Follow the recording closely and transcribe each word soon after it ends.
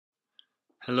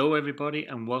Hello everybody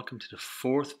and welcome to the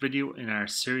fourth video in our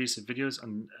series of videos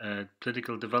on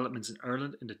political developments in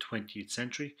Ireland in the 20th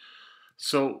century.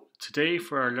 So today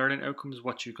for our learning outcomes,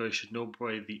 what you guys should know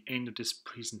by the end of this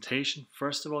presentation.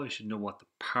 First of all, you should know what the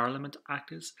Parliament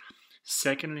Act is.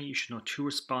 Secondly, you should know two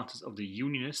responses of the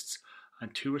Unionists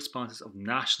and two responses of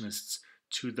Nationalists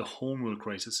to the Home Rule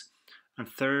crisis. And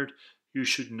third, you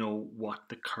should know what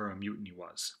the Curragh Mutiny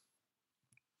was.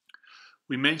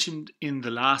 We mentioned in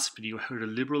the last video how the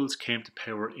Liberals came to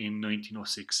power in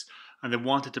 1906 and they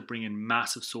wanted to bring in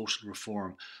massive social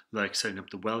reform like setting up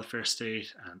the welfare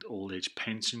state and old age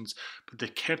pensions, but they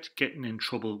kept getting in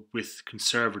trouble with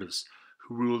Conservatives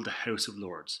who ruled the House of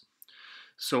Lords.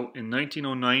 So in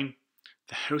 1909,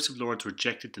 the House of Lords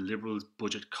rejected the Liberals'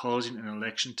 budget, causing an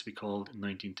election to be called in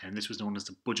 1910. This was known as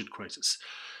the Budget Crisis.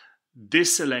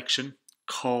 This election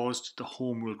caused the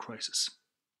Home Rule crisis.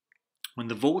 When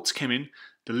the votes came in,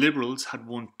 the Liberals had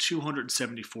won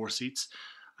 274 seats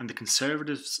and the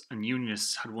Conservatives and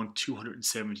Unionists had won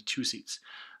 272 seats.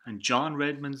 And John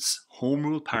Redmond's Home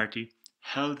Rule Party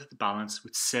held the balance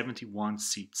with 71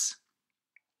 seats.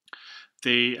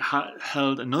 They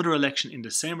held another election in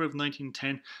December of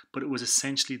 1910, but it was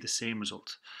essentially the same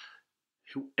result.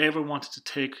 Whoever wanted to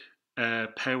take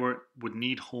power would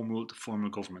need Home Rule to form a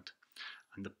government,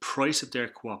 and the price of their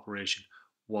cooperation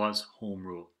was Home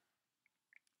Rule.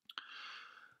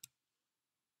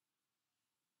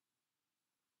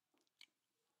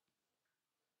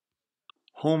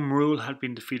 Home Rule had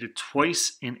been defeated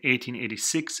twice in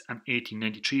 1886 and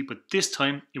 1893, but this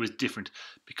time it was different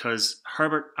because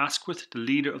Herbert Asquith, the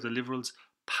leader of the Liberals,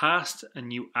 passed a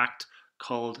new act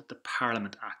called the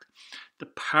Parliament Act. The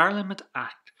Parliament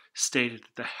Act stated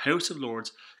that the House of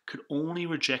Lords could only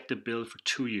reject a bill for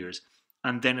 2 years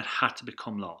and then it had to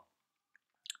become law.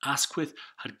 Asquith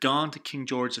had gone to King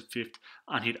George V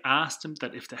and he'd asked him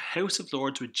that if the House of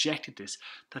Lords rejected this,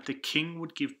 that the King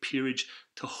would give peerage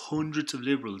to hundreds of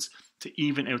Liberals to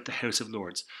even out the House of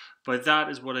Lords. By that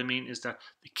is what I mean is that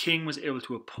the King was able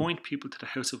to appoint people to the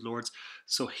House of Lords,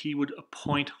 so he would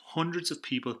appoint hundreds of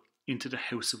people into the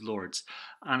House of Lords.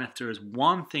 And if there is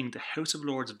one thing the House of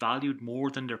Lords valued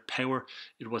more than their power,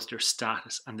 it was their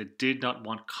status, and they did not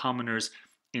want commoners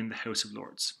in the House of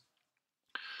Lords.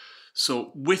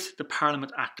 So with the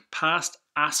Parliament Act passed,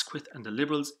 Asquith and the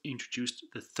Liberals introduced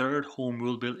the Third Home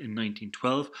Rule Bill in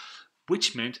 1912,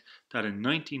 which meant that in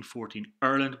 1914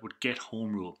 Ireland would get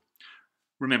Home Rule.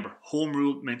 Remember, Home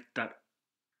Rule meant that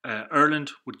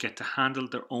Ireland would get to handle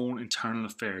their own internal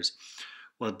affairs,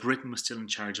 while Britain was still in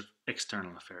charge of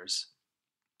external affairs.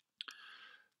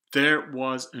 There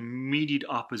was immediate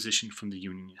opposition from the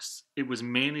Unionists. It was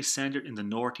mainly centred in the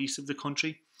northeast of the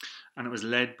country, and it was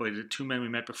led by the two men we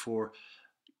met before,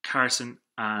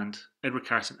 Edward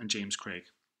Carson and James Craig.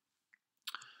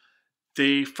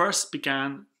 They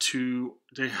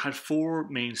had four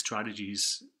main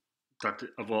strategies that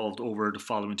evolved over the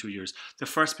following 2 years. They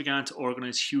first began to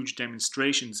organise huge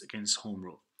demonstrations against Home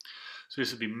Rule. So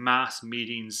this would be mass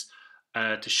meetings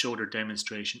to show their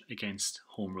demonstration against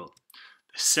Home Rule.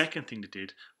 The second thing they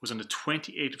did was on the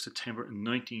 28th of September in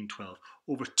 1912,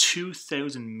 over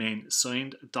 2,000 men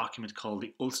signed a document called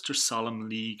the Ulster Solemn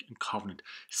League and Covenant,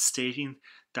 stating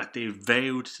that they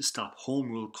vowed to stop Home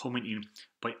Rule coming in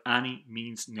by any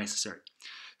means necessary.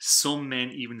 Some men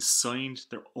even signed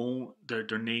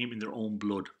their name in their own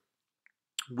blood.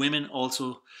 Women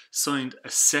also signed a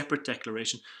separate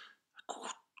declaration. A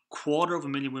quarter of a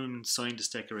million women signed this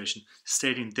declaration,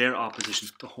 stating their opposition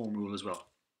to Home Rule as well.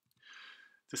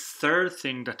 The third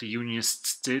thing that the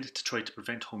Unionists did to try to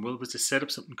prevent Home Rule was to set up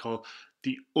something called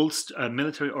the a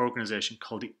military organisation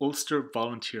called the Ulster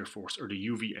Volunteer Force, or the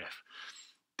UVF.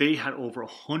 They had over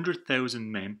 100,000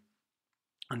 men,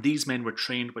 and these men were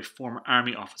trained by former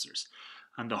army officers.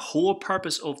 And the whole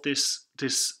purpose of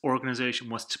this organisation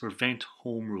was to prevent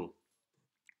Home Rule.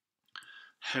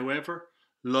 However,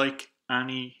 like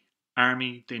any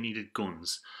army, they needed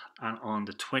guns, and on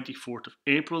the 24th of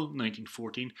April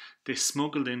 1914 they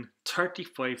smuggled in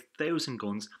 35,000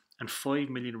 guns and 5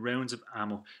 million rounds of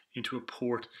ammo into a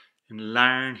port in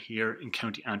Larne here in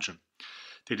County Antrim.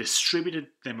 They distributed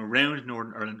them around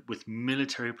Northern Ireland with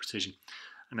military precision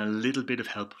and a little bit of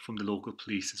help from the local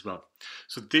police as well.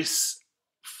 So this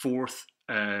fourth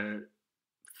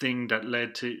thing that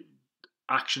led to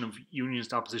action of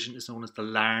Unionist opposition is known as the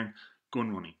Larne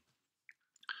gun running.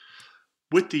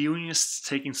 With the Unionists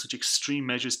taking such extreme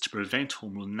measures to prevent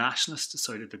Home Rule, Nationalists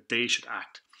decided that they should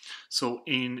act. So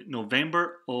in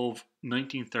November of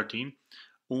 1913,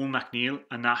 Owen MacNeill,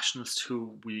 a nationalist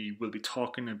who we will be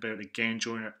talking about again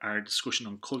during our discussion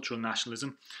on cultural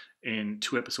nationalism in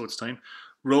 2 episodes' time,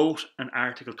 wrote an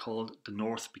article called "The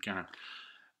North Began."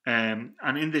 And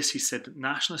in this, he said that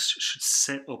nationalists should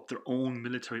set up their own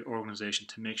military organisation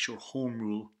to make sure Home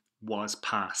Rule was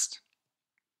passed.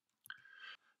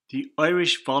 The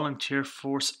Irish Volunteer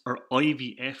Force, or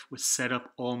IVF, was set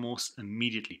up almost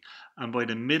immediately, and by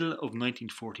the middle of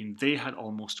 1914 they had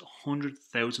almost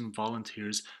 100,000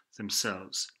 volunteers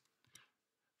themselves.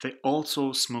 They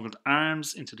also smuggled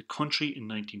arms into the country in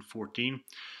 1914.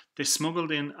 They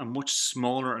smuggled in a much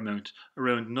smaller amount,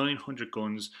 around 900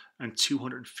 guns and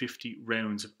 250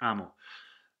 rounds of ammo.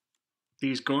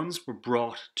 These guns were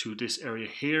brought to this area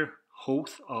here,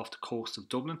 Howth, off the coast of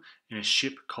Dublin, in a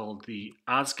ship called the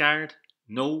Asgard.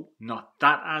 No, not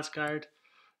that Asgard.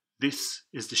 This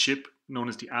is the ship known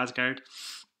as the Asgard.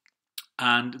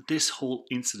 And this whole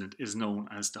incident is known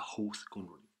as the Howth gun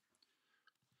run.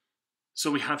 So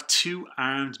we have two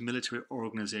armed military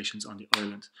organisations on the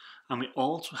island, and we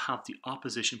also have the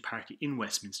opposition party in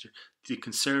Westminster, the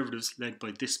Conservatives led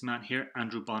by this man here,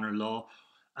 Andrew Bonar Law,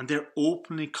 and they're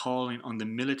openly calling on the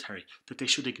military that they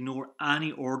should ignore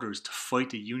any orders to fight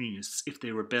the Unionists if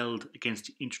they rebelled against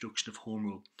the introduction of Home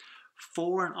Rule.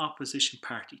 For an opposition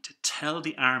party to tell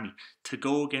the army to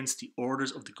go against the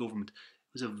orders of the government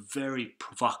was a very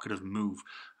provocative move,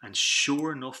 and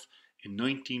sure enough, in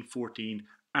 1914,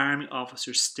 army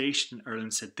officers stationed in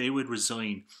Ireland said they would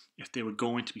resign if they were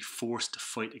going to be forced to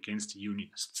fight against the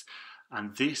Unionists.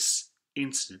 And this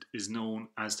incident is known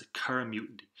as the Curragh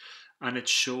Mutiny, and it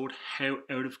showed how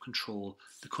out of control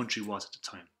the country was at the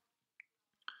time.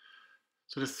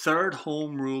 So the third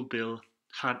Home Rule Bill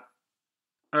had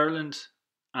Ireland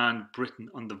and Britain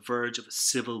on the verge of a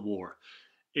civil war.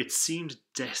 It seemed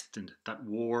destined that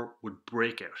war would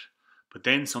break out. But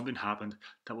then something happened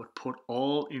that would put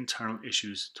all internal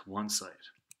issues to one side.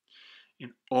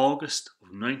 In August of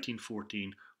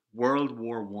 1914, World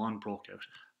War I broke out,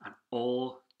 and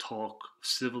all talk of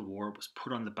civil war was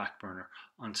put on the back burner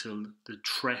until the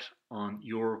threat on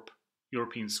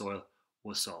European soil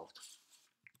was solved.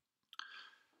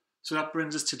 So that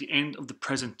brings us to the end of the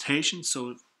presentation.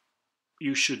 So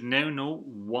you should now know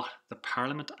what the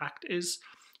Parliament Act is.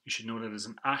 You should know that it is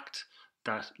an act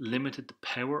that limited the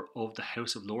power of the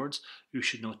House of Lords. You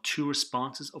should know two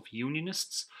responses of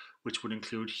Unionists, which would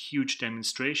include huge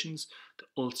demonstrations, the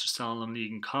Ulster Solemn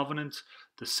League and Covenant,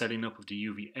 the setting up of the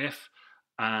UVF,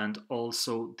 and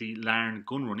also the Larne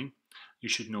gun running. You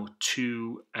should know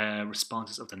two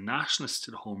responses of the Nationalists to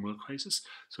the Home Rule crisis,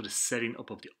 so the setting up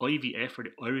of the IVF, or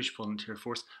the Irish Volunteer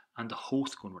Force, and the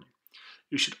Howth gun running.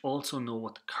 You should also know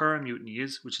what the Curragh Mutiny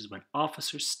is, which is when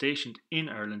officers stationed in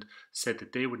Ireland said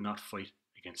that they would not fight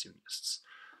against Unionists.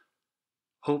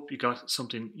 Hope you got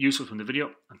something useful from the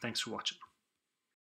video, and thanks for watching.